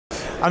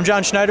I'm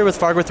John Schneider with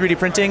Fargo 3D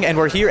Printing, and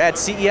we're here at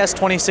CES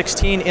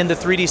 2016 in the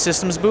 3D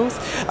Systems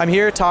booth. I'm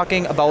here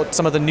talking about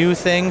some of the new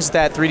things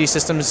that 3D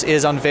Systems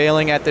is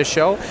unveiling at this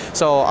show.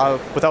 So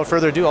without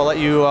further ado, I'll let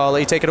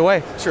you take it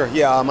away. Sure,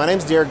 yeah, my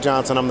name's Derek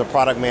Johnson. I'm the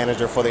product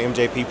manager for the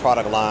MJP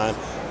product line.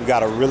 We've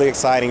got a really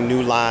exciting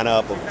new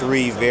lineup of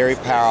 3 very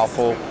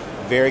powerful,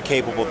 very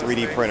capable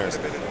 3D printers.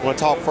 I want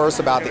to talk first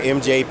about the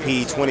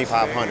MJP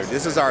 2500.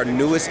 This is our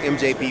newest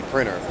MJP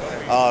printer.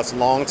 It's a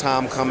long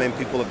time coming.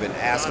 People have been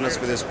asking us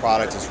for this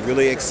product. It's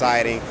really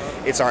exciting.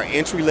 It's our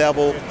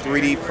entry-level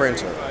 3D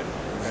printer.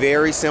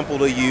 Very simple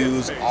to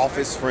use,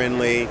 office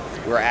friendly.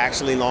 We're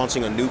actually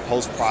launching a new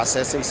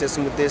post-processing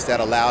system with this that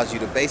allows you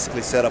to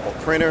basically set up a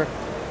printer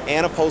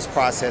and a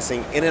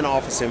post-processing in an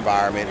office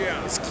environment.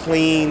 It's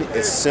clean,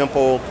 it's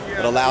simple,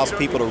 it allows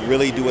people to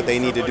really do what they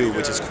need to do,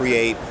 which is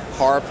create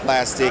hard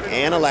plastic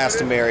and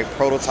elastomeric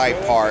prototype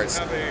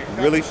parts,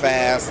 really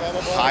fast,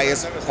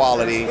 highest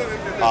quality.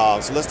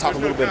 So let's talk a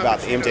little bit about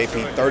the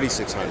MJP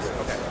 3600.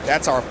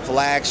 That's our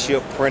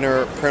flagship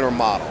printer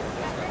model.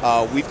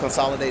 We've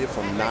consolidated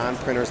from 9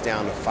 printers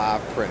down to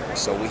 5 printers.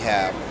 So we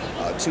have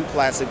 2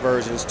 plastic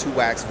versions, 2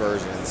 wax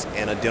versions,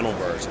 and a dental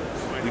version.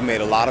 We've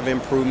made a lot of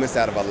improvements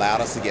that have allowed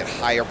us to get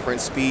higher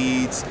print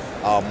speeds,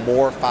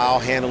 more file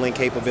handling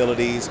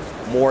capabilities,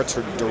 more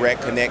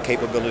direct connect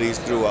capabilities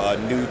through a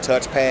new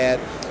touchpad.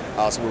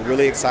 So we're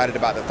really excited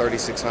about the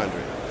 3600.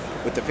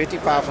 With the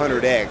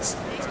 5500X,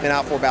 it's been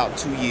out for about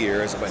 2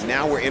 years, but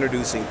now we're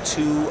introducing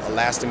 2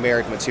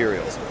 elastomeric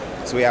materials.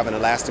 So we have an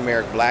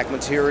elastomeric black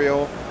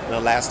material and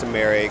an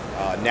elastomeric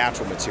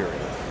natural material.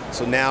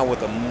 So now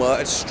with a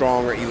much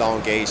stronger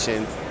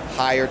elongation,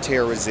 higher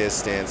tear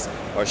resistance,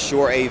 a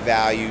sure A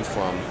value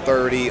from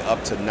 30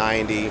 up to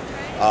 90.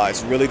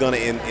 It's really going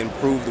to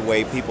improve the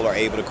way people are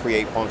able to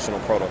create functional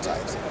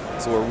prototypes.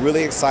 So we're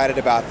really excited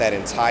about that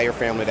entire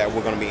family that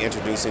we're going to be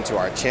introducing to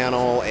our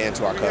channel and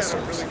to our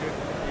customers.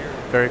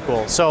 Very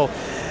cool. So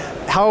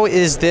how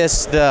is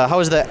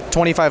the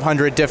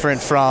 2500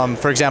 different from,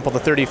 for example, the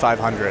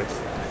 3500?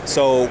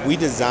 So we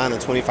designed the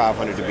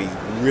 2500 to be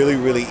really,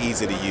 really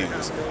easy to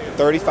use. The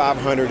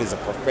 3500 is a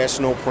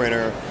professional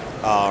printer.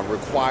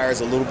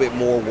 Requires a little bit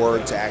more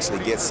work to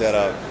actually get set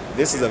up.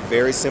 This is a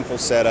very simple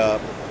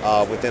setup.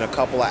 Within a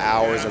couple of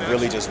hours of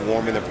really just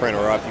warming the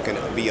printer up, you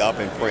can be up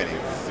and printing.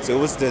 So it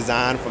was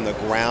designed from the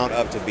ground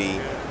up to be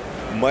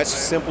much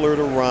simpler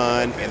to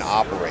run and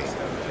operate.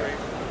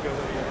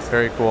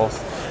 Very cool.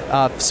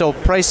 So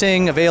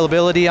pricing,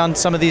 availability on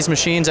some of these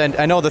machines, and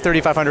I know the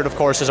 3500 of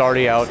course is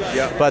already out,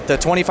 yep. But the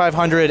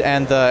 2500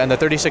 and the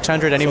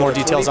 3600, any more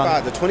details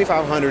on? The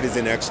 2500 is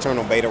in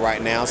external beta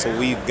right now, so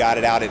we've got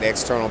it out at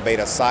external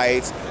beta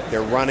sites.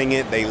 They're running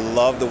it, they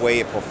love the way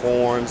it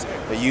performs,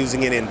 they're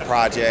using it in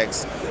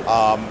projects.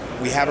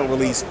 We haven't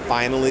released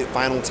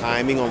final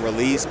timing on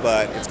release,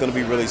 but it's going to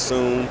be really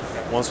soon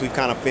once we've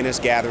kind of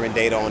finished gathering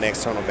data on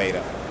external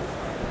beta.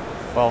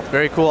 Well,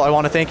 very cool. I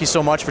want to thank you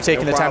so much for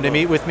taking the time to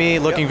meet with me.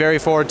 Looking very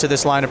forward to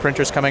this line of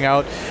printers coming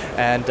out,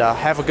 and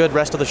have a good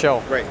rest of the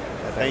show. Great.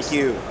 Thank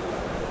you.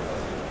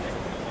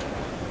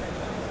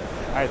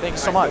 All right, thank you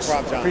so much. No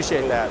problem, John.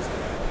 Appreciate that.